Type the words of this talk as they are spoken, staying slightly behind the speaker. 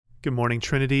Good morning,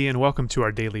 Trinity, and welcome to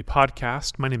our daily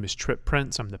podcast. My name is Trip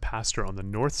Prince. I'm the pastor on the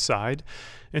north side,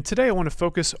 and today I want to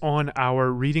focus on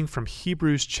our reading from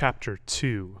Hebrews chapter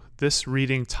 2. This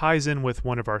reading ties in with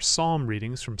one of our psalm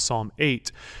readings from Psalm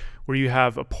 8, where you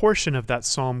have a portion of that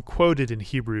psalm quoted in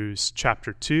Hebrews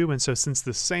chapter 2. And so since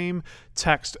the same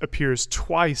text appears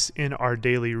twice in our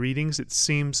daily readings, it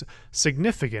seems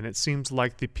significant. It seems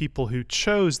like the people who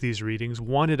chose these readings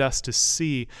wanted us to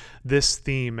see this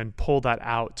theme and pull that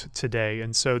out today.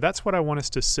 And so that's what I want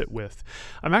us to sit with.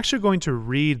 I'm actually going to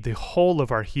read the whole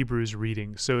of our Hebrews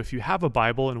reading. So if you have a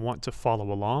Bible and want to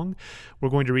follow along, we're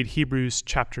going to read Hebrews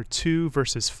chapter 2,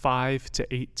 verses 5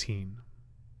 to 18.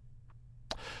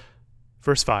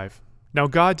 Verse 5, Now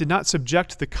God did not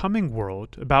subject the coming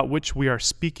world about which we are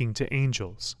speaking to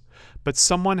angels, but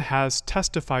someone has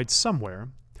testified somewhere,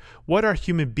 What are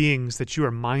human beings that you are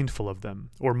mindful of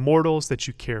them, or mortals that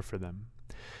you care for them?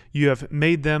 You have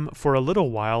made them for a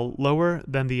little while lower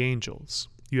than the angels.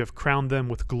 You have crowned them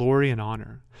with glory and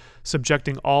honor,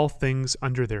 subjecting all things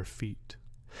under their feet.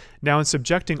 Now in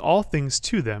subjecting all things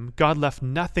to them, God left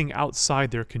nothing outside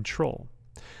their control.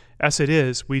 As it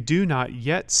is, we do not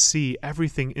yet see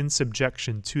everything in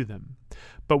subjection to them,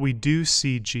 but we do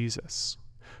see Jesus,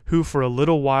 who for a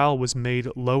little while was made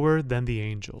lower than the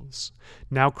angels,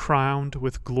 now crowned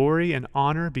with glory and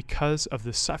honor because of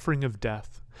the suffering of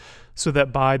death, so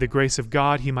that by the grace of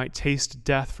God he might taste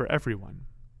death for everyone.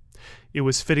 It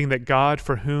was fitting that God,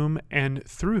 for whom and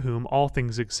through whom all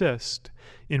things exist,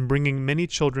 in bringing many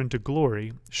children to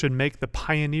glory, should make the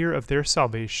pioneer of their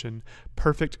salvation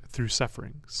perfect through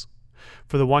sufferings.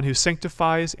 For the one who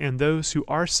sanctifies and those who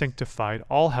are sanctified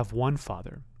all have one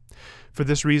Father. For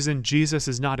this reason, Jesus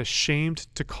is not ashamed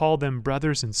to call them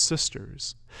brothers and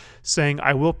sisters, saying,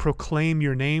 I will proclaim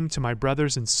your name to my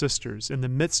brothers and sisters. In the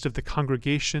midst of the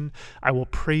congregation, I will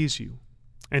praise you.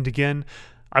 And again,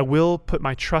 I will put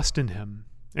my trust in him.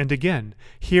 And again,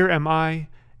 here am I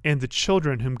and the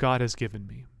children whom God has given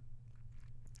me.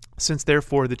 Since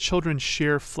therefore the children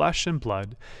share flesh and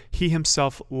blood, he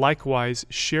himself likewise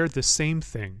shared the same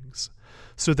things,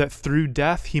 so that through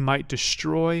death he might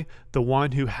destroy the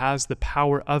one who has the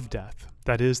power of death,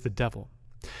 that is, the devil,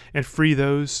 and free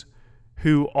those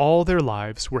who all their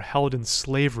lives were held in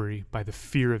slavery by the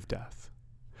fear of death.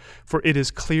 For it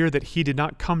is clear that he did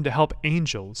not come to help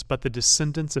angels, but the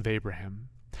descendants of Abraham.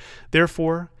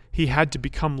 Therefore he had to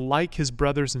become like his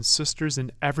brothers and sisters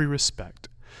in every respect,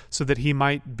 so that he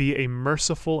might be a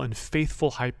merciful and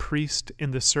faithful high priest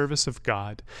in the service of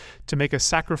God, to make a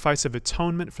sacrifice of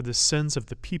atonement for the sins of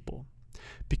the people.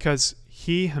 Because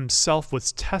he himself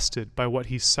was tested by what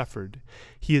he suffered,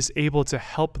 he is able to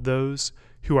help those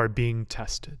who are being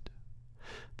tested.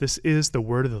 This is the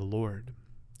word of the Lord.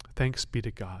 Thanks be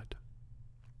to God.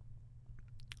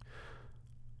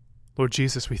 Lord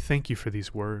Jesus, we thank you for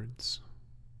these words.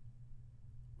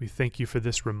 We thank you for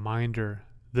this reminder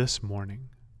this morning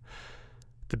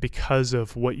that because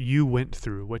of what you went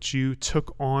through, what you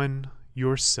took on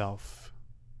yourself,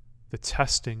 the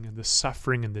testing and the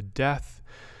suffering and the death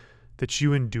that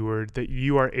you endured, that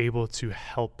you are able to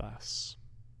help us.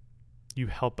 You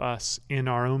help us in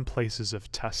our own places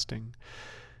of testing,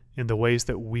 in the ways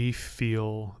that we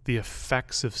feel the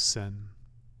effects of sin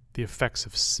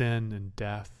and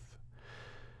death.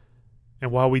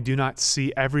 And while we do not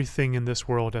see everything in this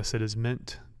world as it is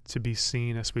meant to be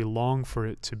seen, as we long for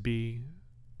it to be,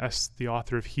 as the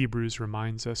author of Hebrews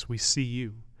reminds us, we see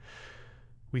you.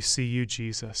 We see you,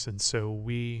 Jesus, and so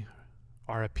we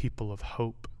are a people of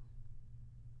hope.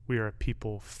 We are a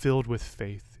people filled with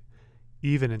faith,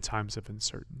 even in times of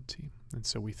uncertainty. And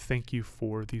so we thank you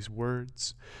for these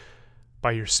words.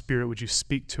 By your Spirit, would you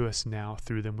speak to us now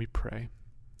through them, we pray.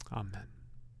 Amen.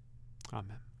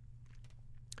 Amen.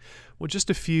 Well, just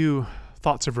a few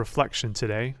thoughts of reflection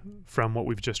today from what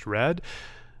we've just read.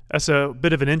 As a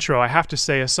bit of an intro, I have to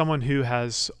say, as someone who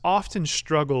has often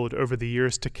struggled over the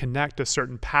years to connect a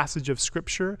certain passage of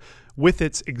Scripture with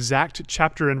its exact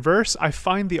chapter and verse, I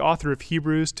find the author of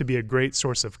Hebrews to be a great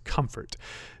source of comfort.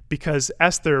 Because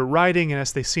as they're writing and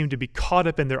as they seem to be caught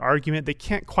up in their argument, they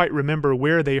can't quite remember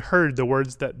where they heard the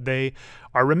words that they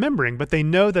are remembering, but they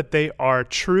know that they are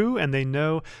true and they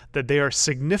know that they are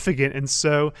significant, and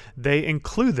so they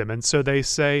include them. And so they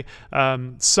say,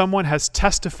 someone has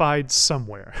testified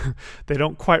somewhere. They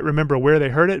don't quite remember where they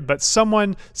heard it, but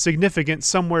someone significant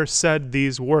somewhere said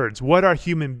these words. What are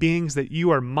human beings that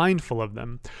you are mindful of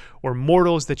them, or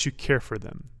mortals that you care for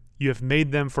them? You have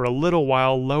made them for a little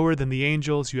while lower than the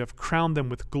angels. You have crowned them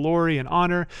with glory and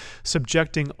honor,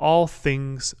 subjecting all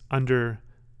things under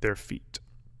their feet.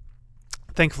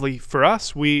 Thankfully for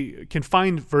us, we can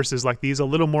find verses like these a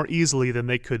little more easily than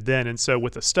they could then. And so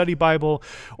with a study Bible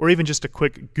or even just a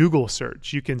quick Google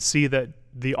search, you can see that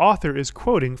the author is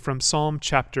quoting from Psalm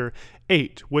chapter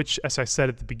 8, which, as I said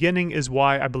at the beginning, is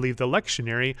why I believe the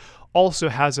lectionary also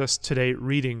has us today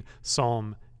reading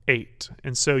Psalm 8.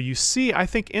 And so you see, I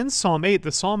think in Psalm 8,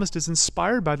 the psalmist is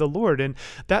inspired by the Lord, and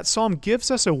that psalm gives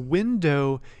us a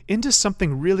window into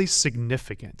something really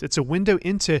significant. It's a window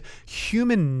into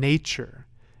human nature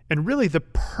and really the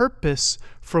purpose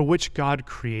for which God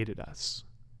created us.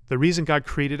 The reason God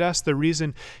created us, the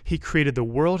reason he created the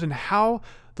world, and how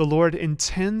the Lord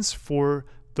intends for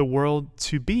the world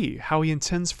to be, how he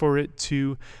intends for it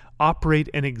to operate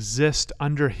and exist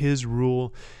under his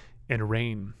rule and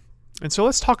reign. And so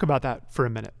let's talk about that for a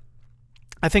minute.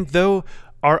 I think though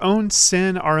our own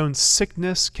sin, our own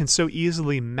sickness can so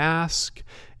easily mask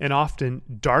and often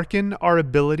darken our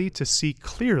ability to see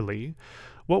clearly,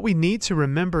 what we need to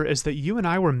remember is that you and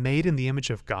I were made in the image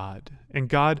of God, and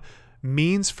God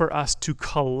means for us to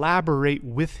collaborate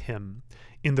with him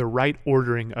in the right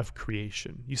ordering of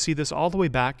creation. You see this all the way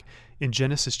back in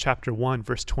Genesis chapter 1,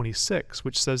 verse 26,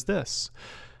 which says this: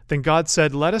 "Then God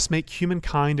said, 'Let us make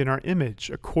humankind in our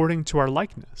image, according to our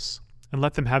likeness, and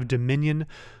let them have dominion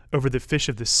over the fish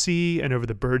of the sea, and over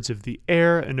the birds of the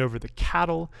air, and over the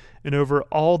cattle, and over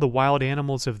all the wild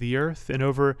animals of the earth, and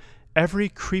over every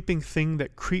creeping thing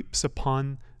that creeps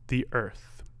upon the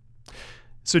earth.'"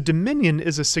 So dominion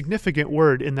is a significant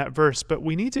word in that verse, but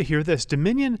we need to hear this.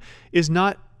 Dominion is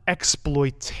not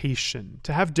exploitation.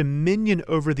 To have dominion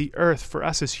over the earth for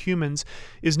us as humans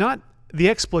is not the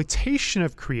exploitation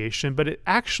of creation, but it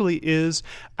actually is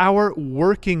our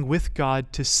working with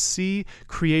God to see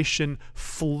creation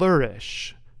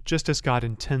flourish just as God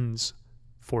intends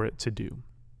for it to do.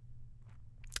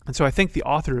 And so I think the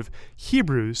author of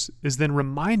Hebrews is then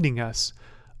reminding us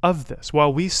of this.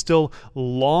 While we still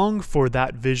long for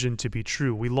that vision to be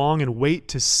true, we long and wait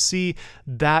to see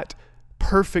that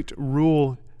perfect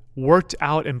rule worked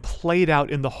out and played out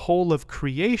in the whole of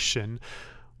creation,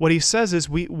 what he says is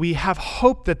we have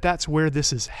hope that that's where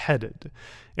this is headed.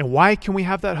 And why can we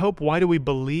have that hope? Why do we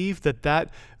believe that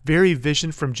that very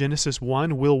vision from Genesis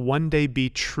 1 will one day be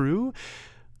true?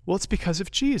 Well, it's because of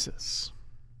Jesus.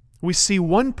 We see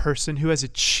one person who has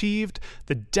achieved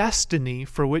the destiny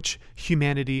for which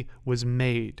humanity was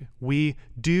made. We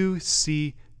do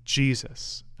see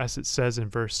Jesus, as it says in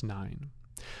verse 9.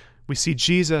 We see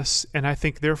Jesus, and I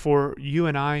think therefore you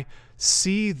and I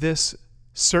see this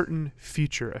certain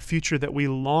future, a future that we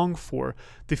long for,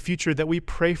 the future that we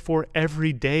pray for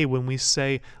every day when we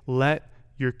say, "Let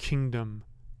your kingdom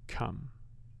come."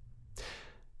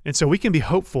 And so we can be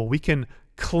hopeful. We can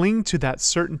cling to that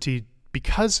certainty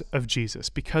because of Jesus,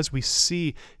 because we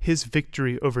see his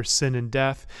victory over sin and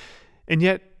death. And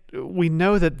yet we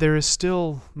know that there is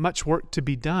still much work to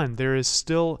be done. There is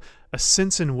still a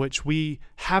sense in which we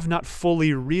have not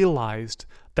fully realized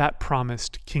that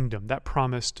promised kingdom, that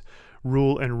promised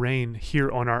rule and reign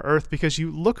here on our earth, because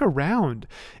you look around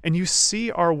and you see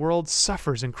our world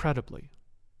suffers incredibly.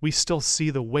 We still see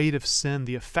the weight of sin,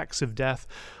 the effects of death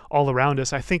all around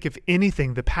us. I think if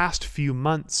anything, the past few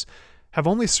months have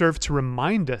only served to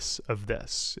remind us of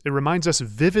this. It reminds us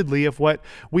vividly of what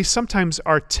we sometimes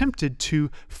are tempted to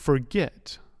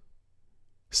forget.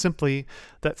 Simply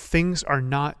that things are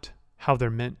not how they're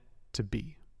meant to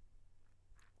be.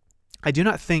 I do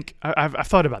not think, I've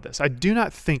thought about this, I do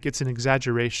not think it's an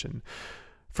exaggeration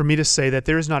for me to say that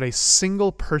there is not a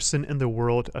single person in the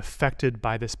world affected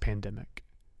by this pandemic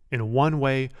in one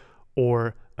way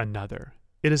or another.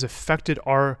 It has affected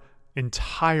our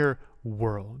entire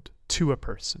world to a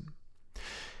person.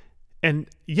 And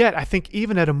yet, I think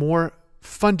even at a more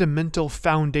fundamental,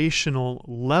 foundational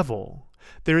level,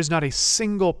 there is not a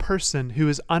single person who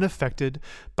is unaffected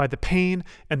by the pain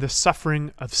and the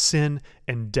suffering of sin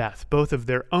and death, both of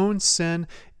their own sin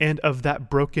and of that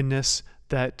brokenness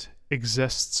that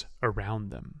exists around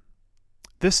them.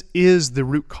 This is the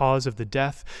root cause of the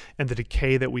death and the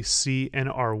decay that we see in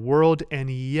our world, and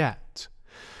yet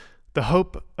the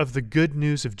hope of the good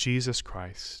news of Jesus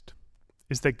Christ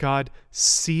is that God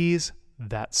sees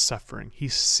that suffering. He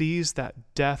sees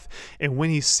that death, and when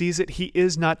he sees it, he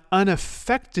is not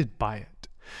unaffected by it,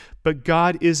 but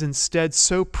God is instead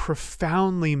so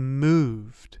profoundly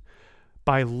moved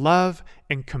by love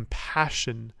and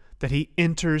compassion that he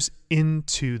enters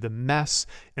into the mess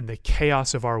and the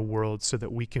chaos of our world so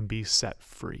that we can be set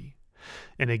free.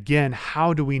 And again,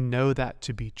 how do we know that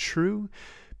to be true?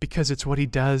 Because it's what he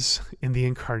does in the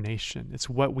incarnation. It's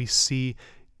what we see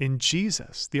in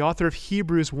Jesus. The author of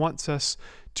Hebrews wants us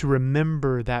to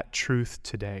remember that truth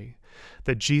today,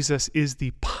 that Jesus is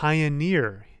the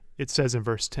pioneer, it says in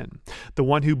verse 10, the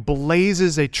one who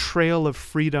blazes a trail of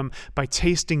freedom by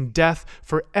tasting death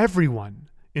for everyone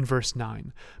in verse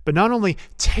 9. But not only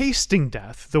tasting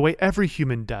death the way every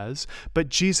human does, but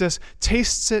Jesus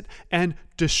tastes it and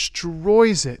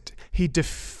destroys it. He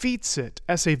defeats it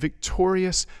as a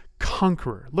victorious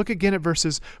conqueror. Look again at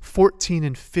verses 14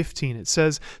 and 15. It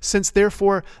says, "Since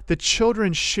therefore the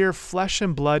children share flesh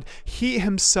and blood, he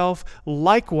himself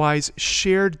likewise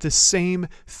shared the same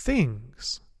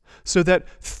things, so that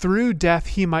through death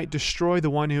he might destroy the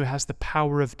one who has the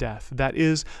power of death, that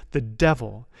is, the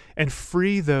devil, and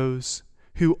free those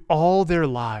who all their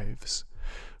lives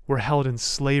were held in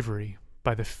slavery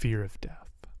by the fear of death."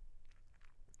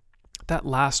 That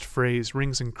last phrase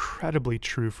rings incredibly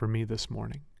true for me this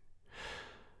morning.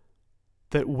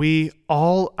 That we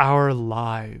all our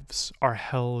lives are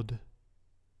held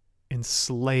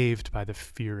enslaved by the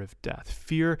fear of death.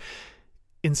 Fear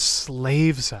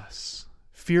enslaves us.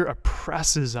 Fear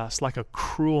oppresses us like a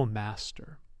cruel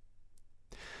master.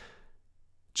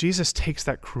 Jesus takes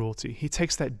that cruelty. He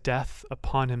takes that death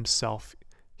upon himself.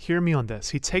 Hear me on this.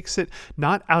 He takes it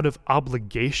not out of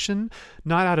obligation,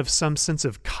 not out of some sense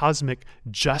of cosmic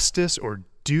justice or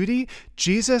duty.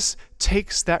 Jesus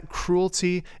takes that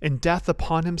cruelty and death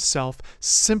upon himself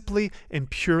simply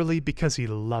and purely because he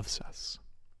loves us.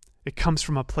 It comes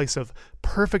from a place of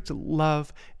perfect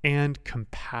love and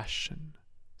compassion.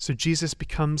 So Jesus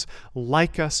becomes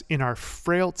like us in our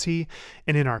frailty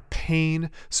and in our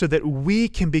pain so that we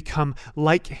can become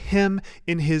like him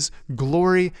in his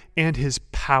glory and his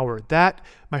power. That,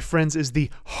 my friends, is the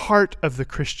heart of the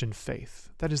Christian faith.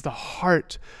 That is the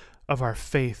heart of our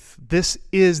faith. This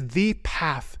is the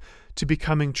path to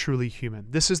becoming truly human.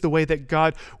 This is the way that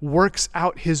God works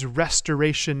out his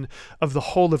restoration of the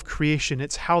whole of creation.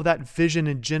 It's how that vision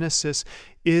in Genesis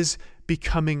is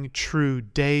becoming true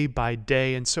day by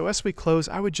day. And so as we close,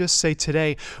 I would just say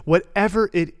today, whatever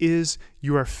it is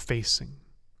you are facing,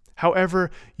 however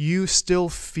you still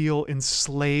feel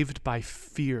enslaved by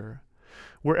fear,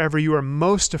 wherever you are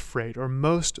most afraid or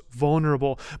most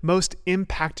vulnerable, most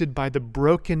impacted by the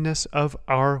brokenness of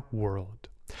our world,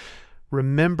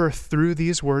 remember through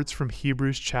these words from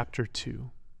Hebrews chapter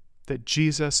 2 that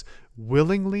Jesus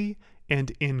willingly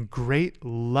and in great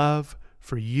love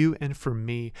for you and for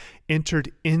me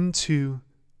entered into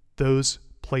those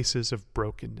places of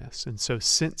brokenness. And so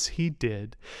since he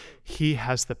did, he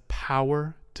has the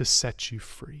power to set you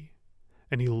free.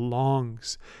 And he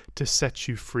longs to set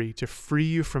you free, to free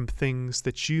you from things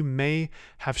that you may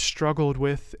have struggled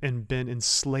with and been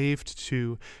enslaved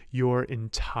to your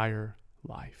entire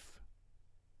life.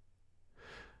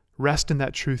 Rest in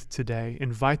that truth today.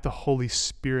 Invite the Holy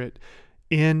Spirit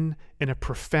in a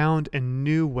profound and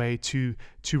new way to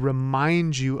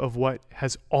remind you of what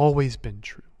has always been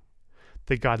true,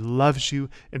 that God loves you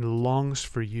and longs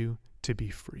for you to be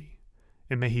free.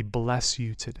 And may he bless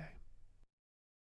you today.